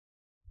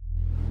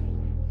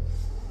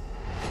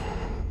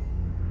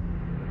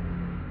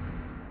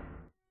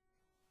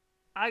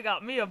I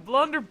got me a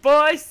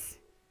blunderbuss!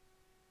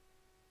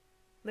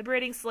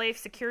 Liberating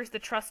slaves secures the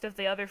trust of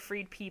the other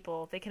freed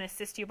people. They can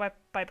assist you by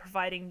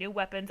providing new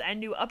weapons and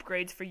new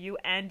upgrades for you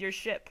and your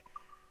ship.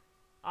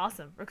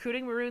 Awesome.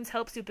 Recruiting Maroons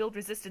helps you build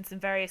resistance in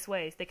various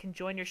ways. They can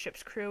join your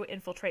ship's crew,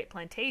 infiltrate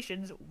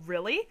plantations,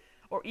 really?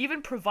 Or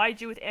even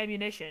provide you with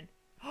ammunition.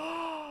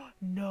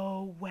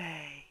 No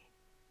way.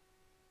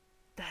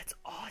 That's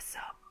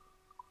awesome.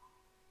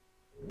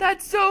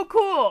 That's so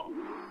cool!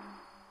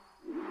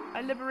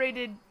 I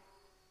liberated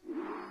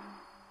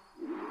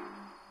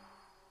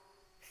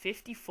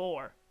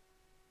 54.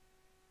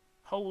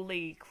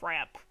 Holy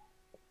crap.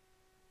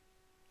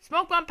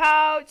 Smoke bomb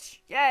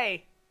pouch!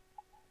 Yay!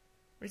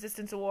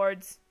 Resistance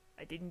awards.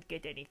 I didn't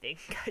get anything.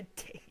 God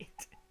dang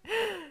it.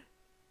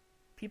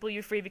 People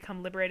you free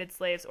become liberated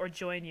slaves or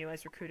join you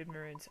as recruited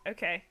Maroons.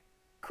 Okay.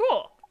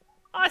 Cool.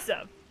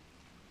 Awesome.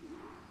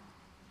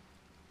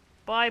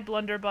 Buy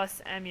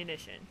blunderbuss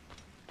ammunition.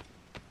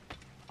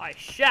 I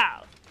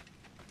shall.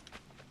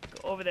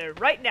 Go over there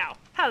right now.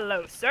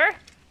 Hello, sir.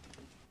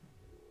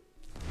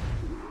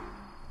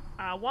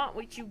 I want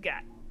what you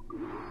got.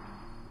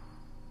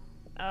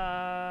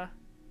 How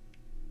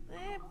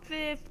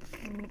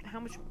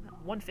much?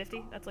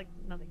 150? That's like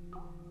nothing.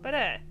 But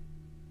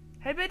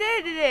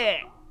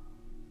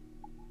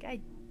God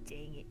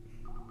dang it.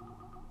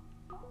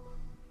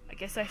 I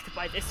guess I have to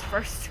buy this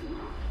first.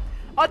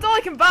 Oh, that's all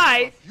I can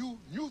buy. A few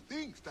new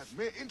things that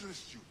may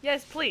interest you.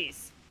 Yes,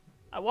 please.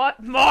 I want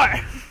more.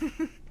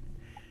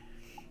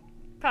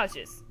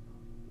 Pouches.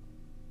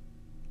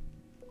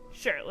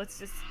 Sure, let's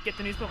just get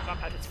the new smoke bomb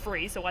pouch. It's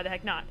free, so why the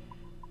heck not?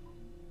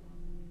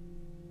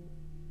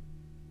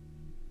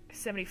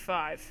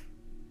 75.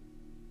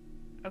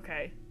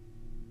 Okay.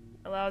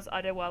 Allows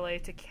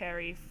Adewale to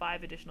carry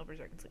 5 additional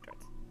berserk and sleep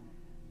darts.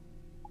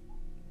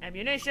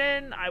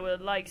 Ammunition. I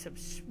would like some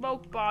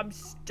smoke bomb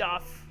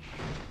stuff.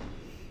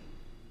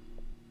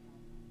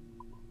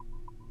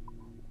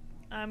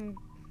 I'm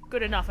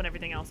good enough on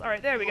everything else.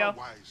 Alright, there we go.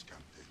 Wise,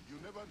 Captain. You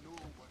never know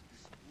what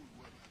this cool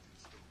world has in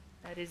store.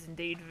 That is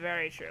indeed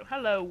very true.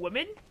 Hello,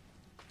 woman.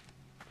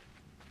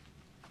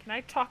 Can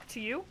I talk to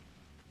you?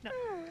 No.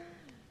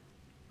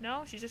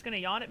 No? She's just gonna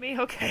yawn at me?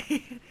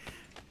 Okay.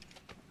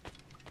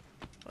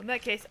 Well, in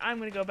that case, I'm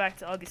gonna go back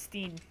to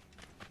Augustine.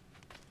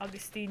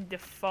 Augustine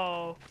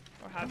Defoe,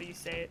 or however you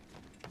say it.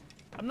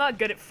 I'm not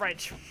good at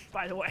French,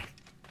 by the way.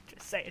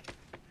 Just saying.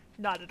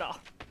 Not at all.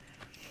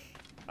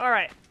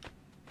 Alright.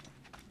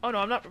 Oh no,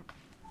 I'm not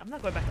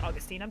going back to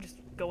Augustine. I'm just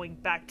going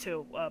back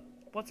to,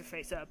 what's her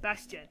face?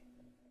 Bastien.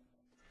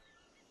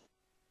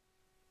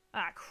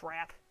 Ah,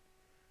 crap.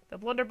 The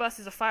blunderbuss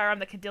is a firearm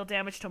that can deal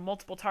damage to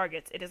multiple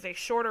targets. It is a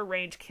shorter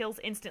range, kills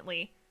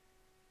instantly,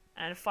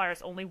 and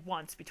fires only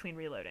once between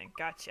reloading.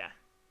 Gotcha.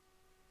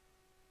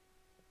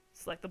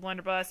 Select the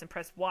blunderbuss and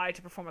press Y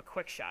to perform a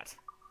quick shot.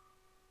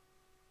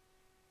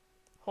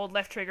 Hold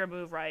left trigger,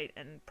 move right,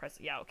 and press...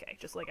 Yeah, okay.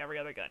 Just like every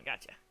other gun.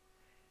 Gotcha.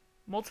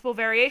 Multiple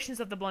variations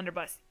of the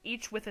blunderbuss,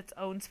 each with its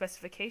own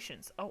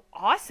specifications. Oh,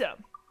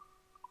 awesome!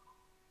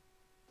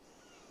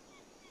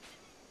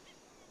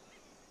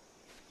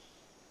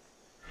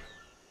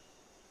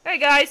 Hey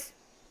guys!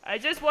 I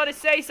just want to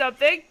say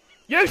something.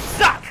 You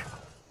suck!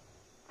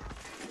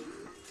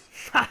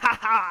 Ha ha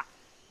ha!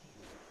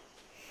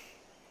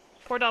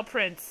 Portal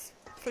Prince.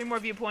 3 more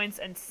viewpoints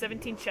and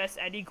 17 chests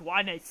and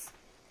iguanas.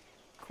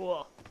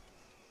 Cool.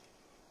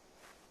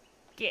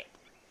 Get.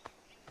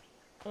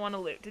 I want to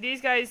loot. Do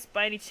these guys,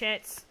 by any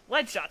chance...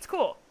 Lead shots,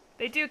 cool.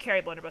 They do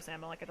carry blunderbuss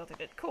ammo like I thought they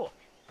did. Cool.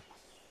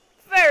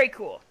 Very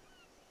cool.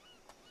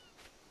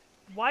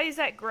 Why is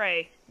that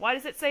gray? Why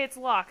does it say it's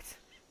locked?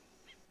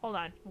 Hold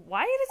on.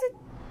 Why does it...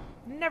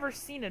 Never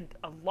seen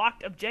a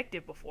locked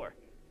objective before.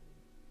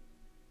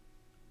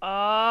 Oh,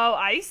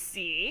 I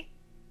see.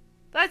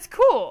 That's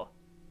cool.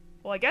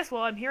 Well, I guess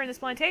while I'm here in this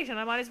plantation,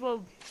 I might as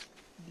well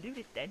loot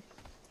it then.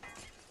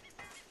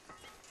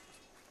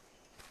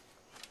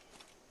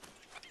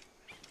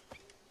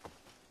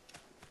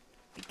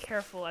 Be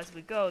careful as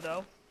we go,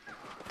 though.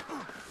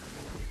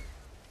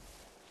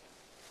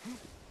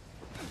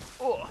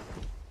 Oh.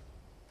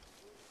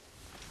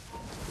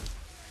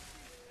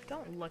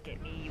 Don't look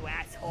at me, you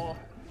asshole.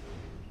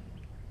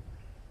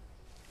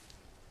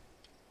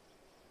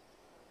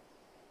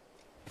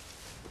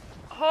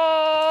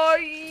 Oh,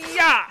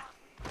 yeah!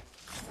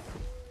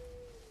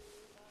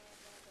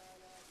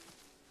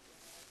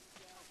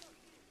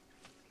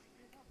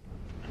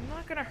 I'm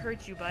not gonna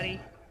hurt you, buddy.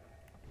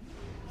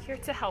 Here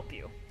to help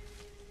you.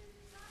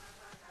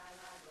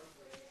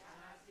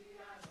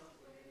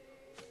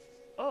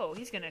 Oh,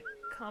 he's gonna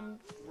come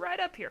right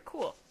up here.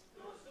 Cool.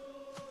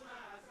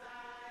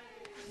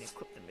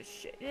 Equip them with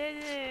shit.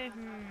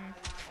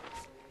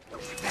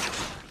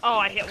 Oh,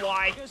 I hit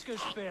Y.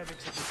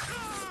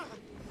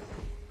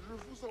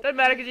 Doesn't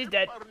matter because he's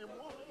dead.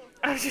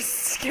 I was just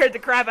scared the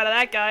crap out of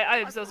that guy. I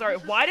am so sorry.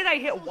 Why did I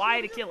hit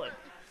Y to kill him?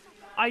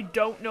 I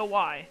don't know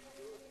why.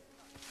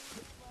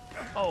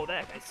 Oh,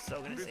 that guy's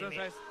so gonna see me.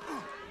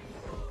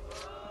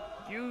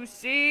 You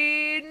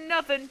see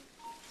nothing.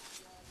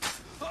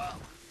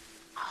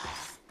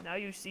 Now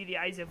you see the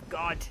eyes of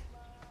God.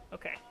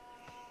 Okay.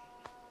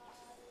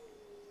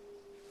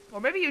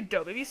 Or maybe you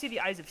don't. Maybe you see the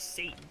eyes of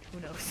Satan. Who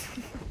knows?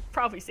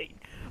 Probably Satan.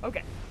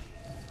 Okay.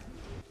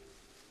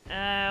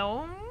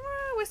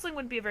 Whistling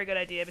wouldn't be a very good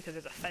idea because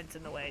there's a fence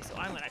in the way, so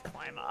I'm gonna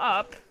climb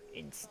up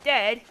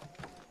instead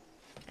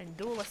and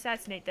dual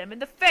assassinate them in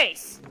the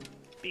face.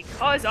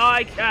 Because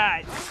I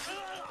can.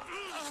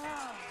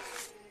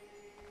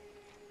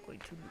 Going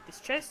to loot this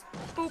chest.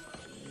 Boop.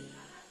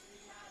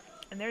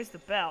 And there's the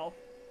bell.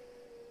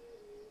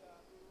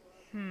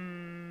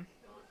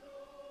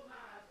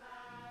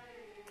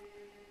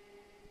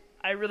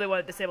 I really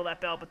want to disable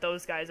that bell, but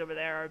those guys over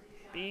there are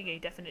being a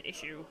definite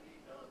issue.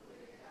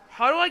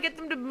 How do I get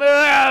them to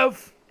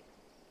move?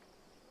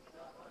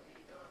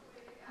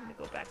 I'm gonna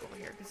go back over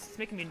here, because it's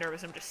making me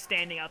nervous. I'm just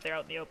standing out there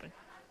out in the open.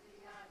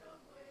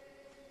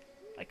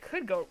 I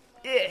could go,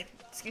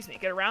 excuse me,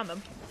 get around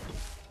them.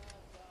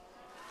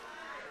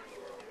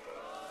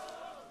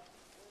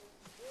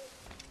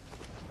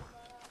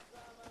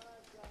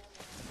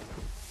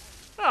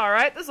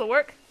 Alright, this'll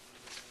work.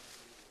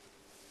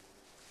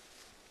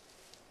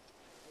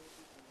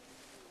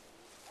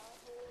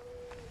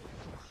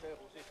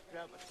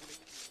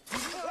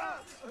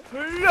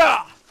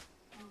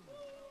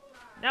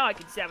 Now I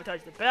can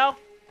sabotage the bell.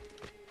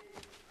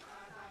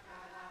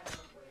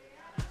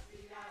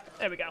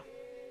 There we go.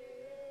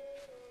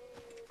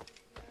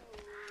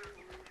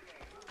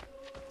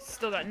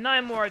 Still got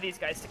 9 more of these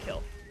guys to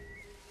kill.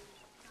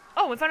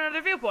 Oh, we found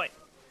another viewpoint.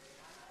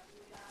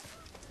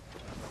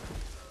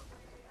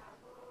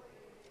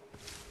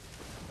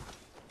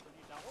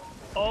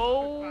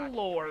 Oh,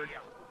 Lord.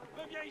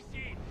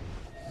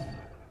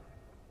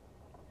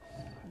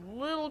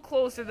 Little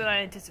closer than I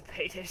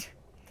anticipated.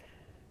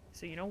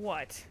 So you know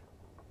what?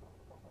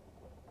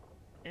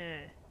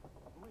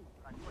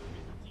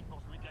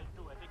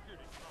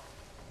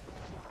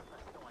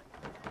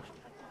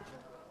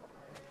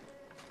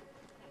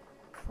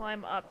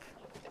 Climb up,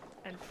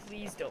 and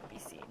please don't be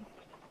seen.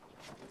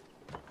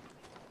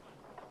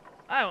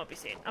 I won't be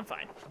seen. I'm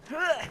fine.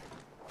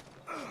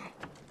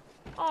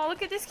 Oh,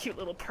 look at this cute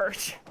little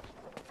perch.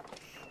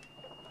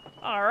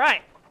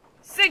 Alright.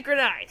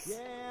 Synchronize!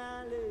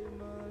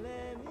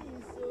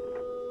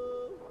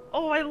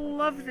 Oh, I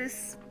love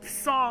this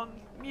song,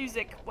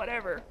 music,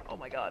 whatever. Oh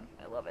my god,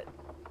 I love it.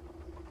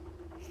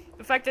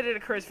 The fact that it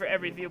occurs for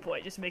every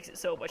viewpoint just makes it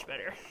so much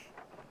better.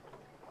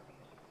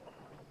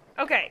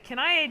 Okay, can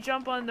I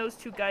jump on those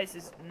 2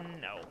 guys?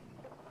 No.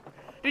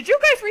 Did you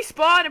guys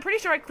respawn? I'm pretty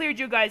sure I cleared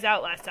you guys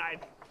out last time.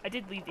 I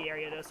did leave the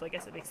area though, so I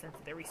guess it makes sense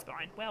that they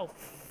respawn. Well,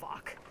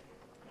 fuck.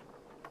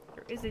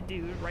 There is a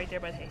dude right there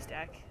by the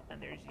haystack, and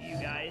there's you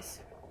guys.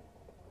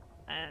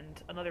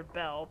 And another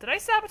bell. Did I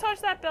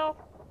sabotage that bell?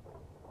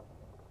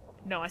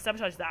 No, I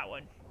sabotaged that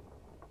one.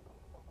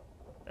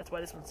 That's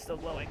why this one's still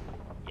glowing.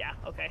 Yeah,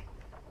 okay.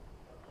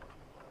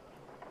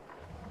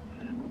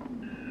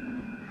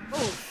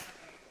 Oof.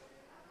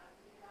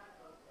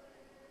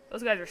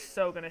 Those guys are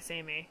so gonna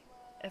see me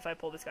if I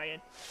pull this guy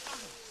in.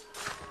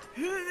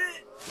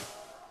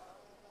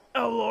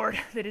 Oh lord,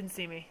 they didn't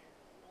see me.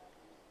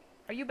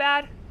 Are you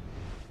bad?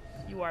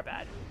 You are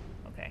bad.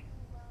 Okay.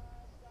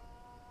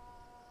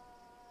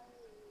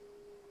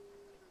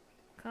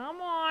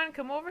 Come on,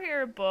 come over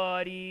here,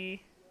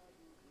 buddy.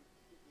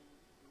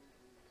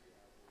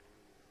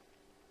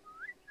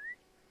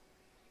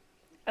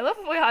 I love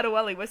the way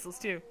Hadawelli whistles,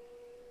 too.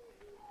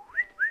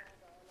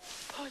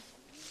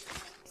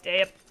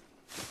 Stay up.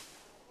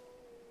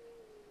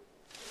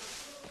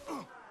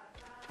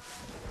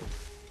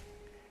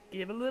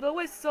 Give a little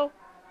whistle.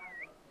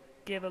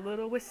 Give a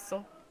little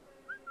whistle.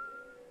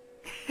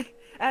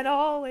 And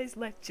always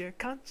let your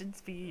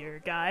conscience be your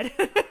guide.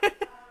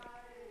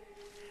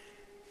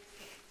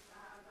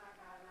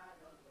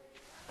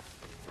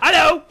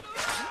 Hello!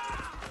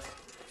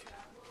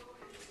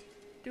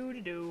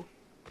 Doo-doo-doo.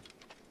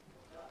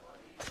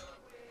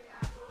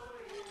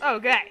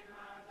 Okay.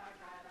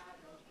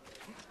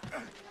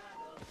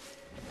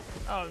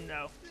 Oh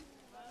no.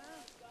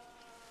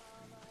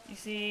 You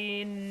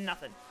see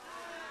nothing.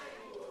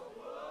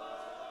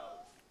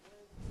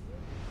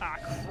 Ah,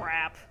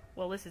 crap.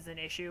 Well, this is an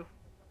issue.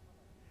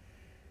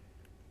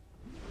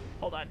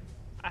 Hold on.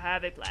 I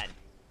have a plan.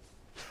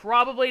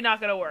 Probably not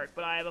gonna work,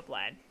 but I have a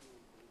plan.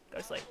 Go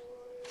to sleep.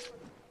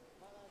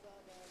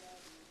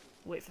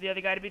 Wait for the other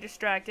guy to be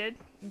distracted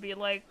and be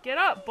like, get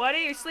up,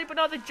 buddy, you're sleeping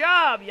on the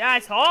job, you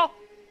asshole!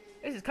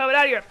 This is coming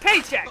out of your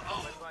paycheck!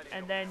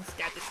 And then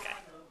stab this guy.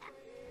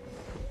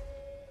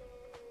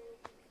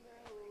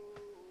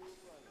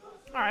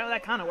 Alright, well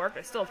that kinda worked.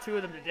 I still have 2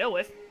 of them to deal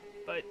with,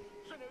 but...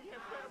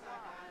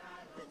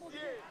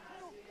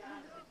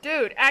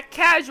 Dude, act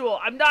casual!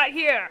 I'm not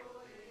here!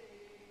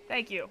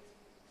 Thank you.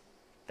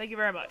 Thank you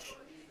very much.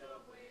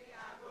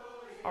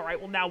 Alright,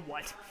 well now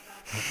what?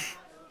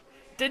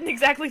 Didn't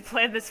exactly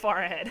plan this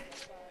far ahead.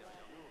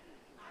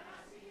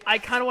 I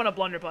kind of want a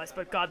blunderbuss,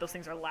 but god, those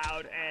things are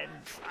loud, and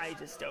I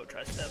just don't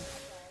trust them.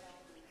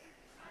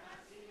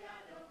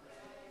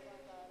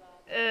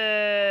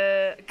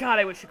 God,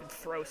 I wish you could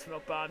throw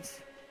smoke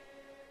bombs.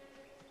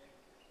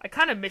 I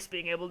kind of miss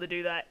being able to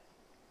do that.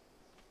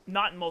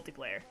 Not in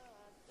multiplayer.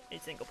 In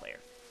single player.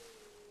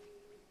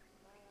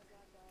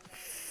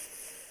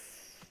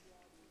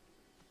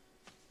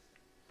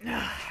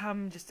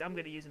 I'm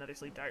gonna use another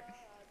sleep dart.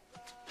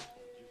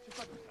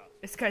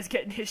 This guy's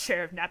getting his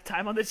share of nap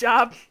time on the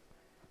job.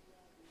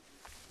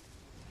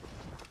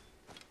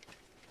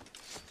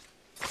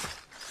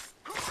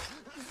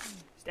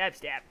 Stab,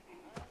 stab.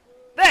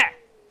 There!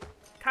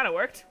 Kinda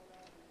worked.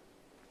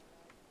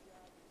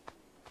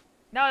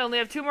 Now I only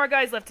have 2 more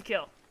guys left to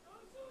kill.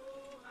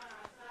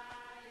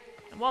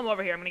 And while I'm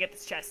over here, I'm gonna get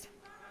this chest.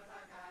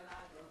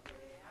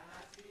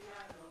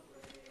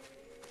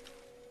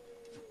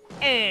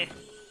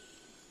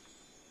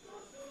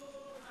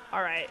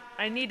 Alright,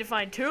 I need to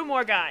find 2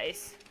 more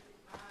guys.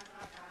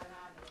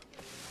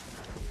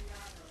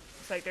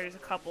 Looks like there's a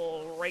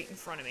couple right in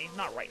front of me.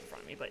 Not right in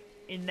front of me, but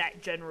in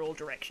that general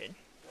direction.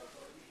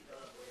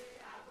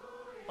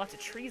 Lots of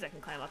trees I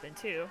can climb up in,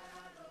 too.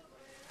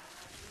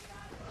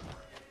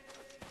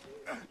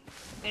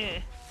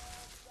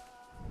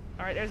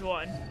 Alright, there's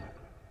one.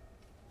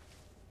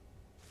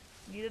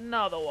 Need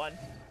another one.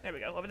 There we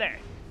go, over there.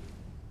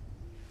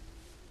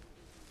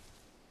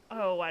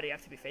 Oh, why do you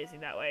have to be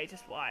facing that way?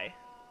 Just why?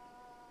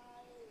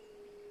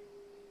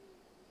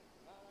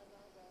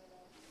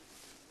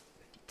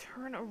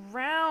 Turn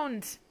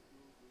around!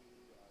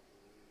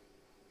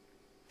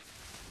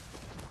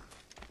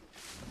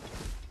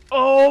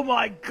 Oh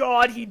my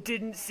god, he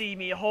didn't see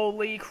me.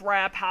 Holy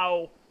crap,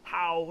 how?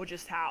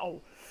 Just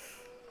how?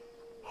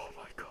 Oh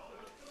my god.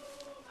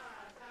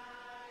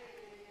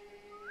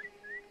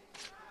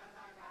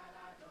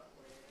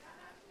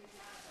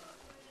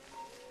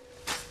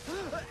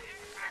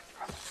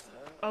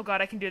 Oh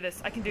god, I can do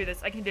this. I can do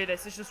this. I can do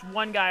this. There's just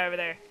one guy over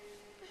there.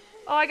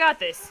 Oh, I got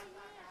this.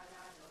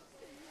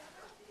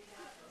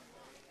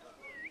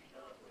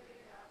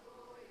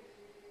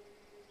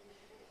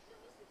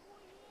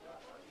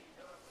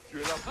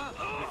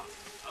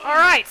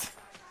 Alright!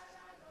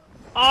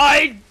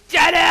 I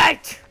did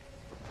it!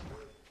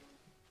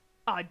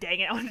 Aw,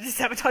 dang it. I wanted to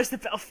sabotage the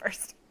bell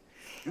first.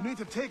 You need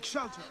to take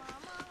shelter.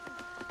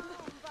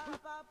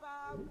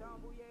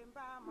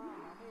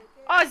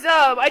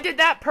 Awesome! I did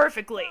that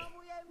perfectly.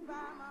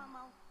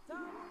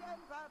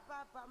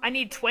 I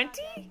need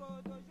 20?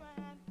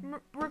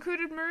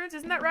 Recruited Maroons,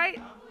 isn't that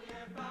right?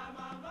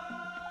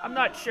 I'm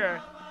not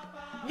sure.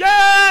 Yeah!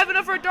 I have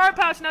enough for a dart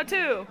pouch now,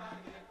 too!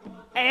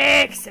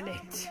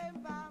 Excellent!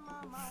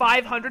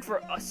 500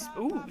 for us.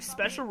 Ooh,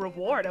 special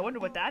reward. I wonder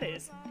what that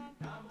is.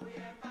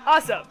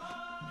 Awesome.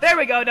 There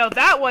we go. Now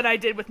that one I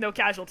did with no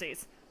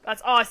casualties.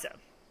 That's awesome.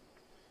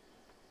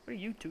 What are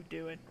you two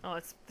doing? Oh,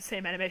 it's the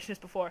same animation as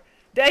before.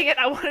 Dang it,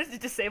 I wanted to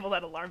disable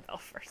that alarm bell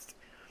first.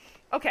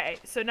 Okay,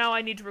 so now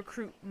I need to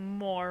recruit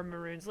more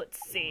Maroons. Let's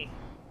see.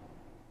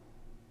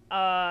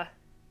 Let's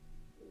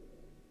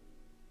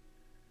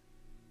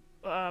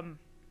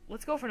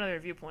go for another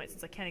viewpoint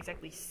since I can't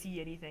exactly see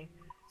anything.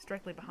 It's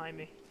directly behind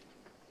me.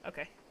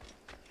 Okay.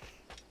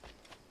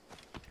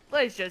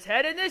 Let's just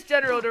head in this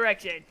general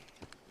direction.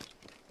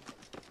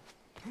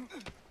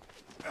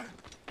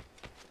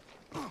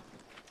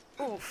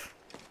 Oof.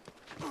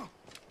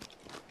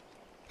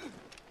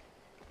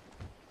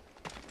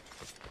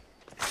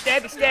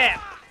 Stabby stab.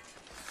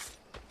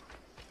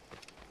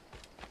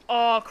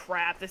 Oh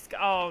crap, this guy.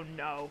 Oh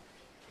no.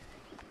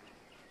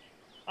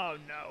 Oh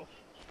no.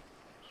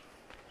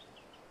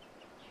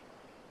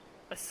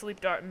 A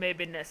sleep dart may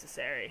be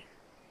necessary.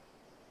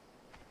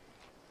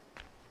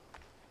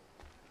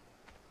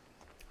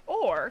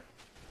 Or,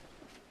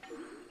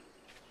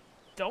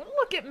 don't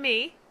look at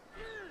me.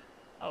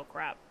 Oh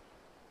crap.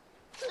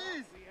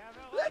 Please,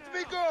 let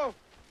me go.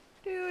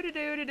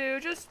 Do,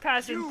 just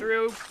passing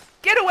through.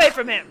 Get away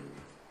from him.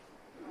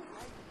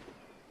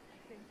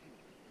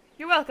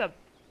 You're welcome.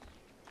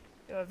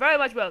 You're very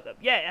much welcome.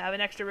 Yeah, I have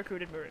an extra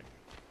recruited Maroon.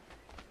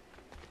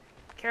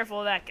 Careful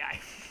of that guy.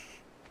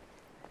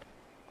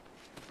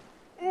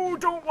 Oh,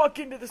 don't walk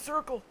into the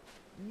circle.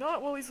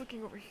 Not while he's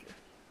looking over here.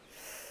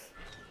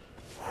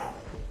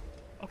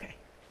 Okay.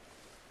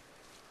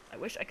 I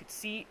wish I could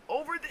see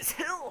over this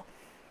hill.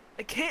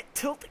 I can't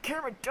tilt the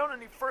camera down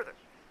any further.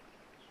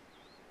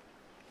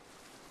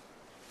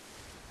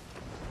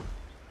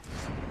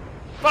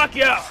 Fuck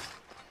you!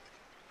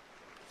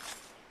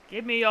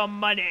 Give me your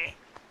money.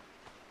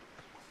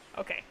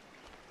 Okay.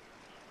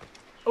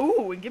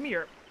 Ooh, and give me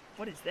your...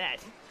 What is that?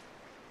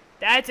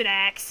 That's an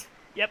axe.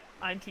 Yep,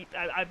 I'm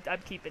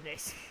keeping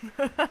this.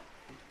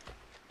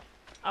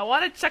 I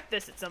want to chuck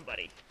this at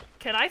somebody.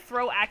 Can I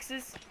throw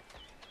axes?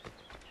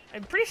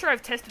 I'm pretty sure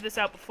I've tested this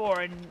out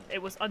before and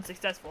it was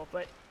unsuccessful,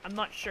 but I'm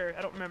not sure.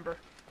 I don't remember.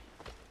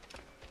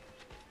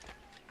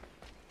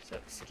 So,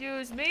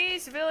 excuse me,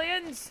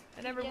 civilians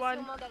and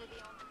everyone.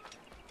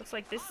 Looks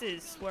like this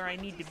is where I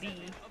need to be.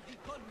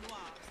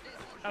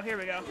 Oh, here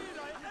we go.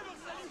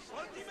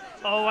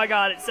 Oh my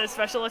god, it says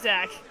special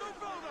attack.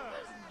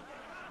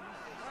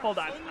 Hold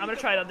on, I'm gonna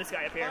try it on this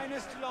guy up here.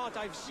 Finest lot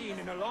I've seen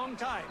in a long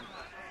time.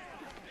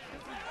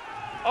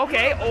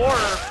 Okay, or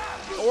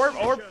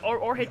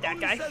Or hit that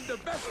guy.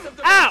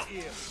 Ow!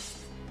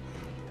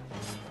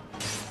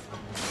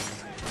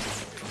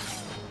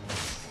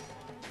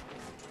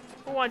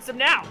 Who wants some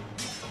now?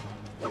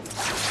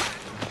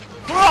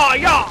 Oh,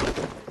 yeah!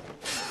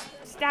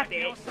 Stop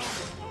it.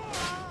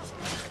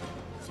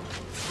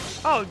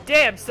 Oh,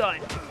 damn, son.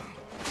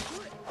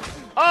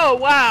 Oh,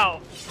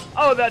 wow.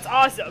 Oh, that's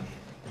awesome.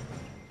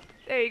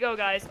 There you go,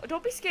 guys. Oh,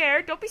 don't be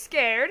scared. Don't be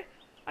scared.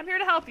 I'm here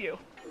to help you.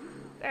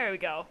 There we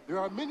go. There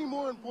are many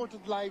more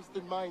important lives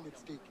than mine at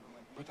stake,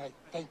 but I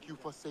thank you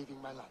for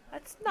saving my life.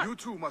 That's not... You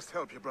too must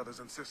help your brothers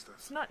and sisters.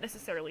 It's not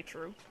necessarily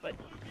true, but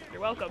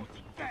you're welcome.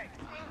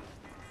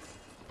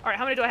 Alright,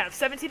 how many do I have?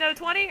 17 out of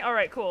 20?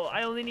 Alright, cool.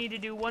 I only need to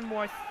do one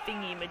more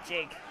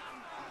thingy-majig.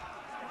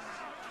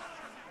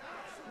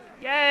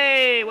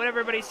 Yay! What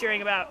everybody's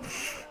cheering about.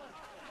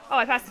 Oh,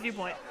 I passed the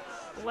viewpoint.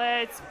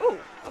 Let's... Ooh,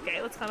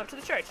 okay, let's climb up to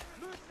the church.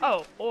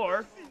 Oh,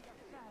 or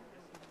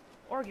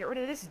get rid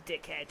of this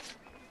dickhead.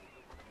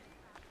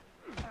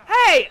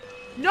 Hey!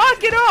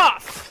 Knock it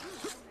off!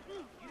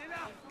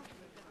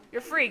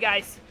 You're free,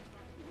 guys.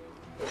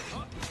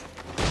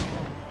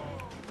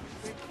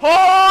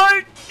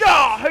 Oh,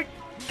 God!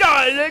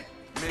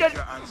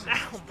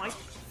 Ow, my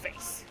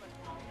face.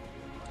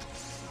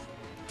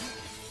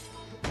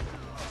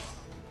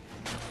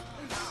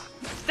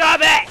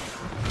 Stop it!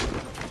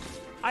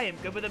 I am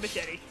good with a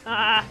machete.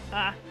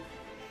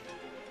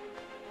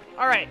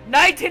 Alright,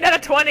 19 out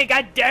of 20,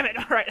 god damn it.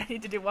 Alright, I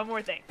need to do one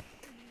more thing.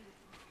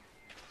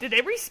 Did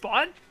they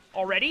respawn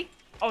already?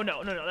 Oh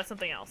no, that's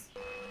something else.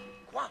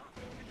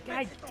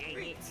 God dang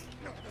it.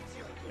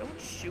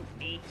 Don't shoot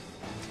me.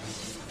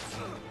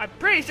 I'm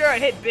pretty sure I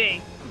hit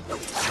B.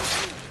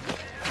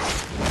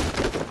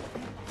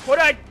 What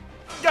I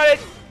got it.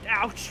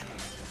 Ouch.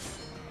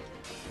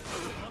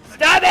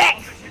 Stop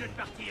it!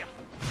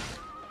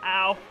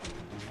 Ow.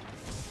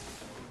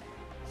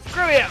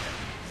 Screw you.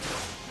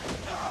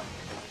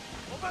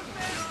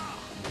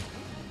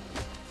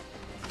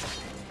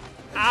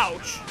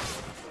 Ouch.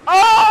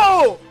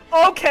 Oh!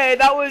 Okay,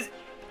 that was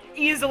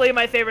easily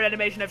my favorite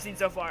animation I've seen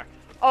so far.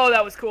 Oh,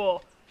 that was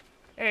cool.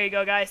 There you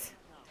go, guys.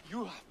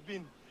 You have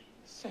been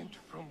sent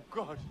from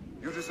God.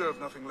 You deserve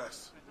nothing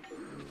less.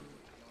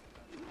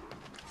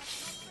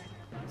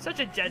 Such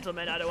a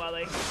gentleman,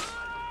 Adewale.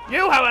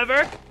 You,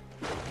 however...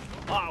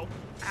 Oh,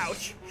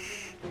 ouch.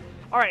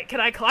 Alright, can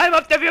I climb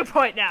up the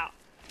viewpoint now?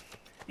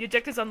 The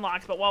objective's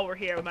unlocked, but while we're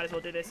here, we might as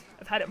well do this.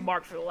 I've had it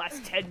marked for the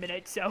last 10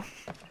 minutes, so...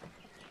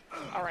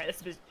 Alright,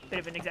 that's a bit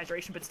of an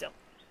exaggeration, but still.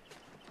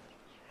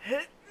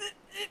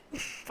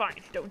 Fine,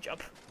 don't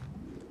jump.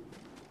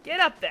 Get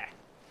up there.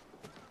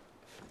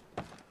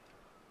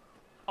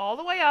 All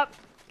the way up.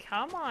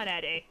 Come on,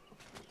 Eddie.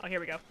 Oh, here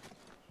we go.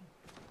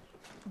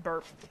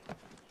 Burp.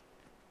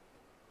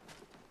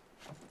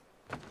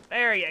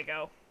 There you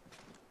go.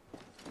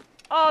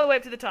 All the way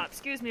up to the top.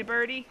 Excuse me,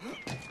 birdie.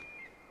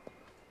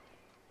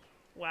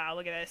 Wow,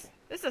 look at this.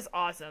 This is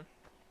awesome.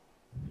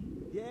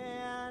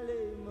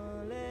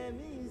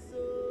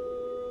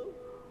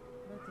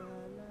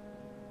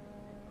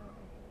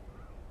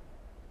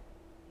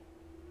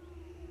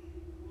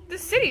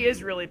 This city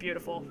is really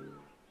beautiful.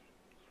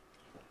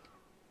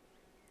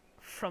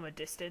 From a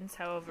distance,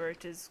 however,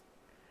 it is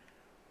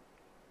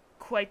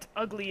quite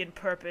ugly in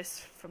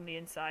purpose from the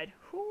inside.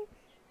 Whew.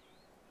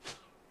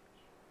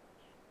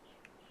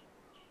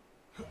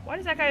 Why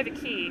does that guy have a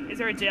key? Is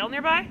there a jail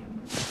nearby?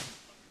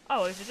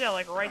 Oh, there's a jail,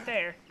 like, right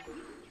there.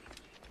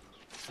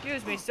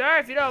 Excuse me, sir,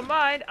 if you don't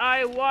mind,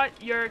 I want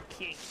your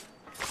key.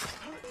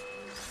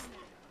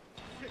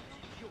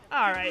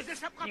 Alright,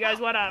 you guys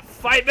wanna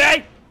fight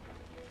me?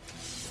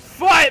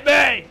 Fight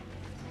me!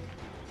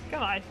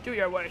 Come on, do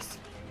your worst.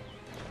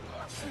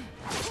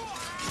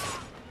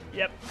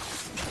 Yep.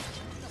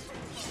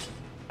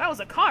 That was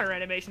a Connor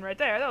animation right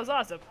there, that was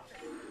awesome.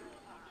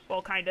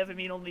 Well, kind of, I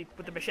mean only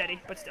with the machete,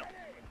 but still.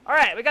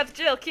 Alright, we got the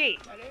jail key.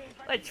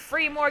 Let's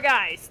free more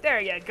guys.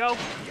 There you go.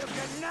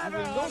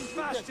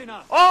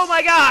 Oh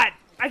my god!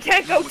 I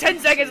can't go 10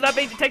 seconds without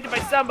being detected by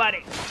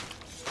somebody.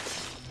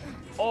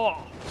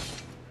 Oh.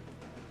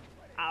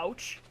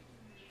 Ouch.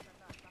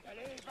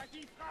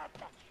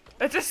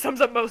 That just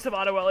sums up most of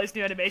Adewale's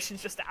new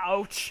animations, just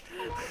ouch.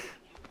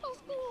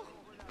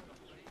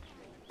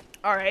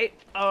 Alright,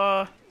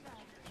 of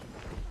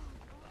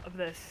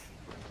this.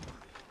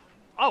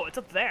 Oh, it's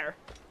up there.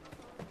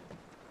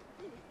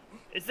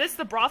 Is this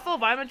the brothel?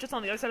 Violent just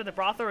on the other side of the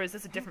brothel, or is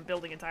this a different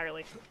building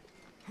entirely?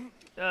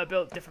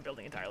 Different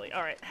building entirely.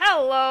 Alright.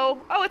 Hello!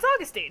 Oh, it's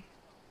Augustine!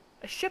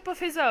 A ship of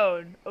his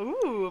own.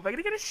 Ooh, am I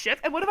gonna get a ship?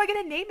 And what am I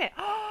gonna name it?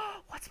 Oh,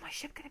 what's my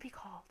ship gonna be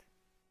called?